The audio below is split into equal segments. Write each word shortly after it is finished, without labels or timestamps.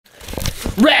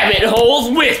Rabbit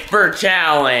Hole's Whisper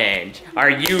Challenge. Are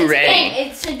you ready?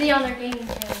 It should be on their gaming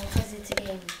channel because it's a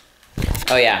game.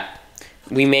 Oh yeah.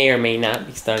 We may or may not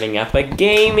be starting up a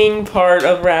gaming part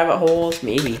of Rabbit Holes.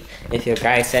 Maybe. If you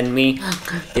guys send me,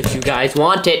 if you guys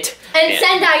want it. And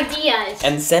send ideas.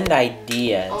 And send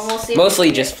ideas. Almost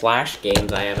Mostly just Flash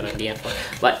games I have an idea for.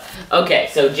 But, okay,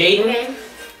 so Jaden. Okay.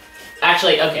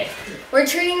 Actually, okay. We're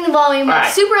turning the volume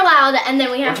up super loud, and then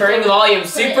we have to turning the volume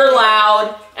super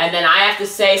loud, and then I have to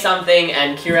say something,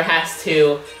 and Kira has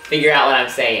to figure out what I'm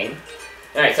saying.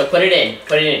 Alright, so put it in.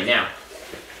 Put it in now.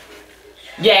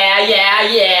 Yeah, yeah,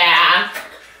 yeah.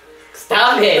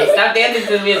 Stop it. Stop dancing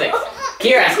to the music.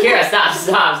 Kira,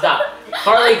 stop.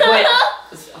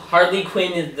 Harley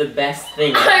Quinn is the best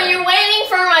thing ever. Are you waiting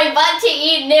for my butt to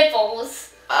eat nipples?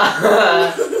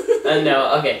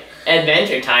 No, okay.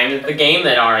 Adventure Time is the game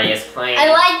that Ari is playing. I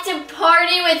like to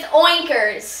party with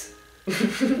oinkers.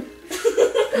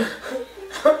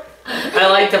 I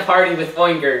like to party with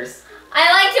oinkers.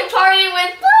 I like to party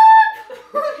with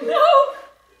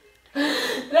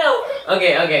No.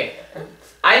 Okay.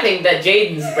 I think that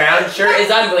Jaden's brown shirt is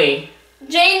ugly.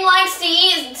 Jaden likes to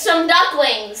eat some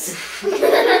ducklings.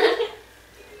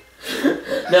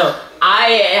 No,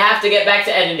 I have to get back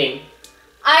to editing.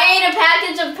 I ate a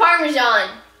package of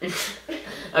Parmesan.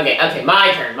 Okay,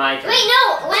 my turn. Wait,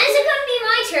 no, when is it going to be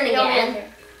my turn again?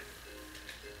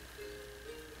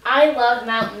 I love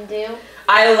Mountain Dew.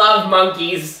 I love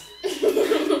monkeys.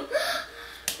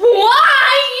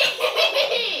 Why?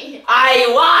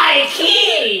 Why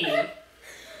key?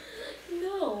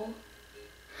 No.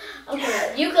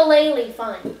 Okay, ukulele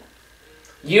fun.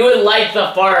 You would like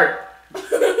the fart.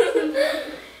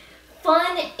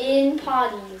 Fun in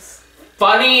potties.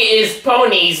 Funny is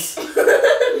ponies.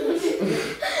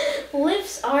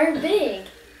 Lips are big.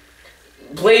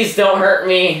 Please don't hurt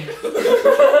me.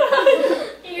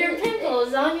 Your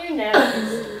pimples on your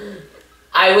nose.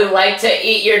 I would like to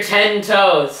eat your 10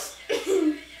 toes.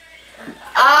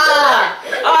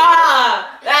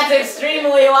 That's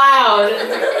extremely loud.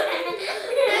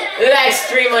 That's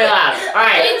extremely loud. All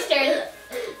right. Jaden's turn.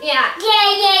 Yeah.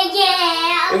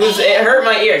 It hurt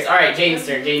my ears. All right, Jaden's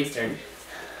turn.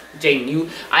 Jaden,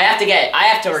 I have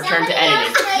to return to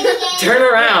editing. Turn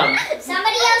around.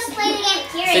 Somebody else play the game.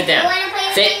 Kira, Sit down. You want to play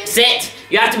the game? Sit.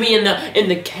 You have to be in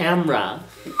the camera.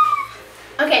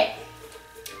 Okay.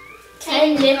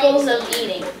 10 nipples of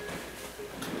eating.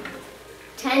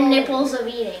 10 nipples of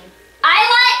eating.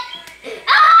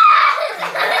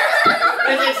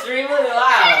 It's extremely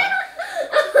loud.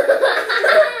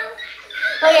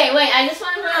 Okay, wait. I just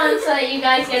want to put on so that you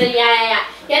guys get a yeah.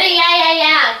 Get a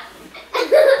yeah.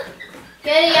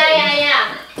 Get a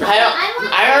yeah. I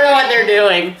don't know what they're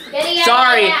doing. Get a yeah.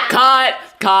 Sorry. Yeah.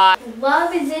 Cut.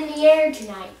 Love is in the air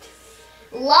tonight.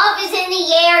 Love is in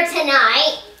the air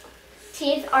tonight.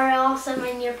 Teeth are awesome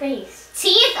in your face.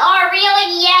 Teeth are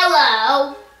really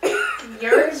yellow.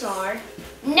 Yours are.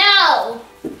 No.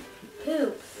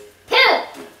 Poop.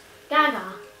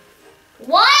 Gaga.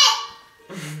 What?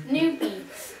 Snoopy.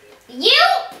 You?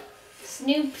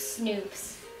 Snoops.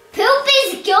 Poop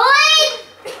is good?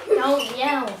 Don't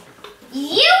yell.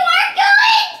 You are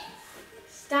good?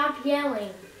 Stop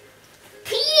yelling.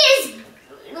 Pee is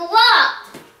love.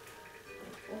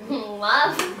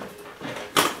 Love?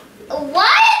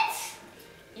 What?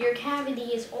 Your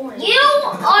cavity is orange. You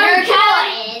are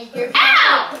good.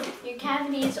 Ow! Your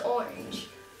cavity is orange.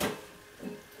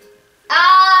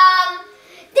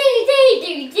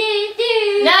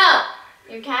 No!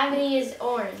 Your cavity is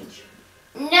orange.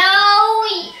 No.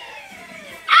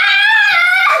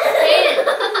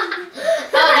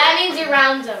 Oh, that means your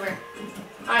round's over.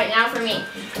 Alright, now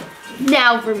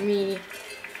for me.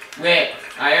 Wait,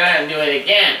 I gotta do it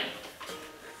again.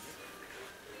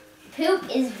 Poop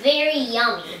is very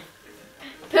yummy.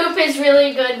 Poop is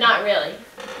really good, not really.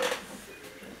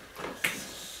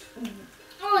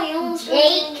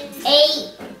 Jake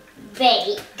ate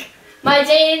bake. My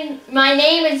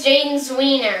name is Jaden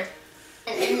Sweener.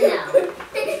 No.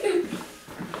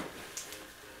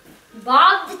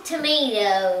 Bob the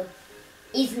tomato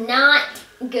is not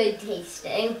good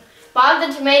tasting. Bob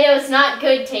the tomato is not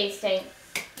good tasting.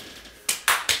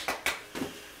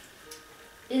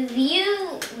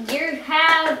 You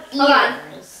have ears. Hold on.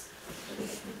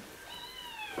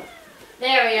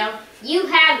 There we go. You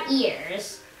have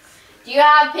ears. Do you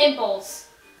have pimples?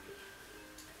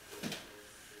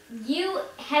 You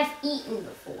have eaten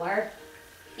before.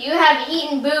 You have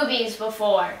eaten boobies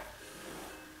before.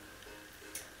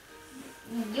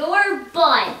 Your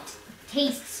butt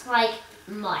tastes like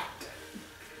mud.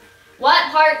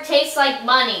 What part tastes like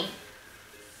money?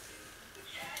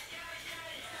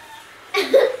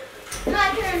 Not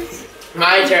turn.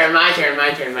 My turn. Alright.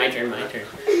 My turn.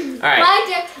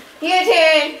 Your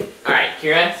turn. Alright,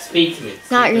 Kira, speak to me.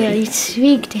 Not really.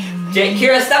 Speak to him.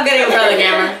 Kira, stop getting in front of the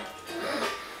camera.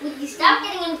 Would you stop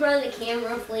getting in front of the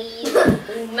camera, please?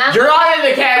 You're on in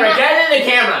the camera. Get in the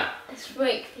camera.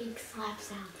 Wait, big slap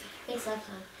sound. Big slap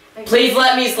sound. Please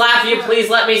let me slap you. Please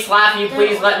let me slap you.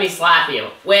 Please let me slap you.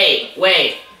 Wait.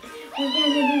 We're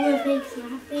gonna do a fake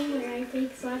slap thing where I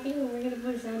fake slap you and we're gonna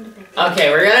put a sound effect. Okay,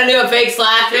 we're gonna do a fake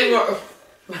slap thing.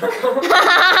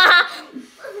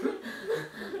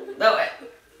 No way.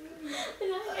 I'm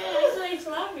not gonna actually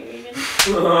slap you even.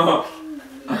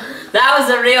 That was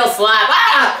a real slap.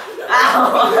 Ah!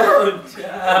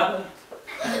 Ow!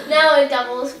 Now it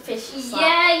doubles fishy slap.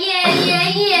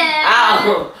 Yeah.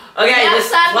 Ow! Okay, Now just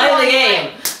slap play one the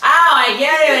game. Ow! I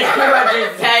can't even hear what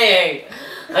you're saying.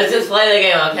 Let's just play the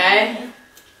game, okay?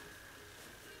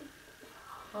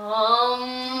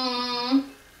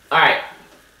 Alright.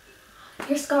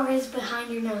 Your scar is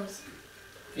behind your nose.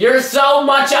 You're so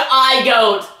much an eye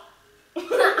goat.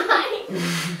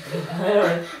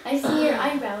 I see your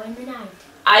eyebrow in the night.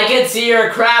 I can see your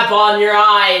crap on your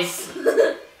eyes.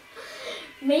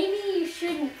 Maybe you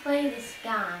shouldn't play this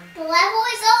game. The level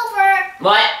is over.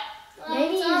 What?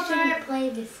 Maybe you shouldn't play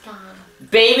this game.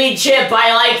 Baby chip,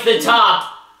 I like the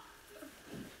top.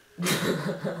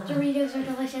 Doritos are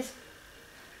delicious.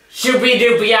 Shoopy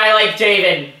doopy, I like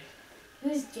Javen.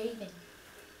 Who's Javen?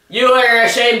 You are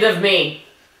ashamed of me.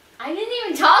 I didn't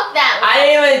even talk that I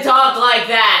didn't even talk like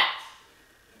that.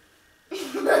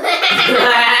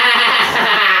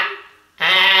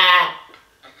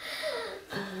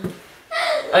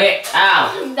 Okay,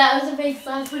 ow. That was a big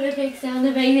slap. Put a big sound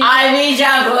of baby. I need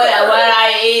chocolate when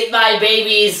I eat my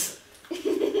babies.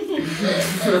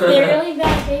 They're really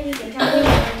bad babies. They're talking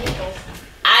about their nipples.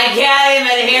 I can't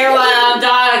even hear what I'm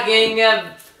talking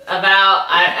about.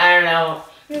 I don't know.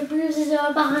 Your bruises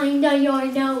are behind your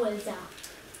nose.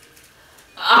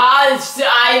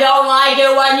 I don't like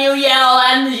it when you yell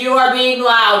and you are being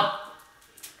loud.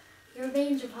 Your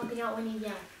veins are popping out when you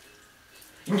yell.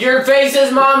 Your face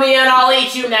is mommy and I'll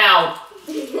eat you now.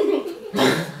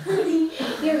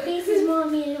 Your face is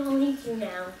mommy and I'll eat you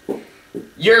now.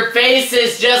 Your face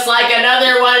is just like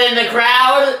another one in the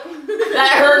crowd.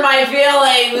 That hurt my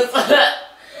feelings.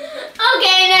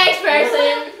 Okay, next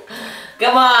person.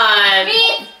 Come on.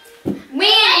 Me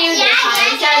and you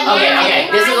this time. Okay,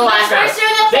 this is the last round.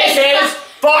 This is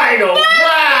final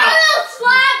round.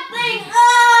 Slap thing.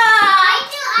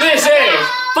 This is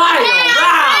final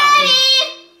round.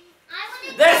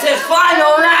 This is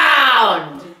final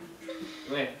round.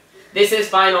 This is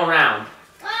final round.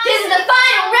 This is the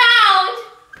final round.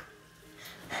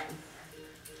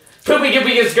 Poopy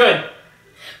doopy is good.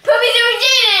 Poopy Doopy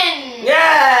Jaden.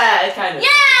 Yeah, it's kind of.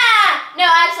 Yeah. No,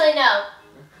 actually no.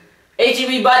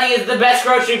 HEB Buddy is the best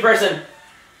grocery person.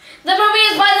 The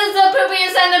poopiest buttons, the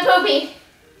poopiest and the poopy.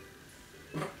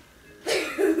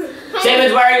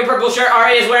 Saban's wearing a purple shirt,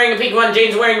 Ari is wearing a pink one,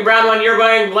 Jane's wearing a brown one, you're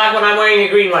wearing a black one, I'm wearing a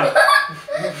green one.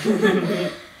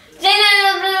 Jane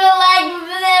like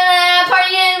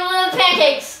party with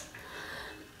pancakes.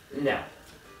 No.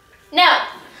 No.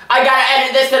 I gotta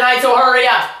edit this tonight, so hurry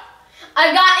up.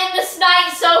 I've got in this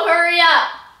night, so hurry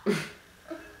up.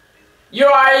 You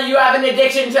have an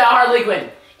addiction to Harley Quinn.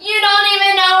 You don't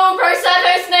even know who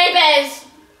Professor Snape is.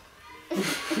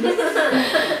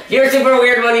 You're super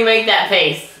weird when you make that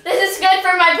face. This is good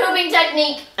for my pooping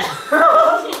technique.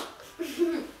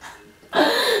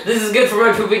 This is good for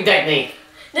my pooping technique.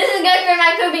 This is good for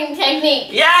my pooping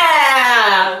technique.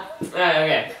 Yeah!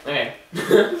 Okay.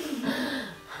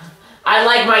 I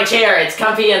like my chair, it's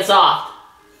comfy and soft.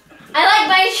 I like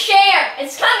my chair.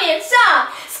 It's comfy and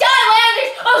soft.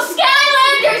 Skylanders! Oh,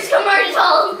 Skylanders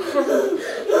commercial!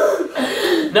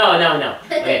 No.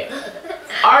 Okay.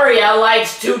 Aria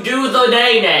likes to do the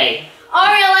nay-nay.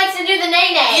 Aria likes to do the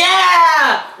nay-nay.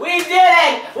 Yeah! We did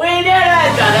it! We did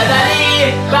it!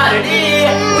 Da-da-da-dee!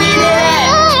 Ba-da-dee! We did it!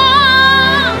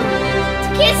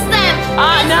 Kiss them!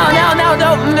 No,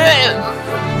 don't.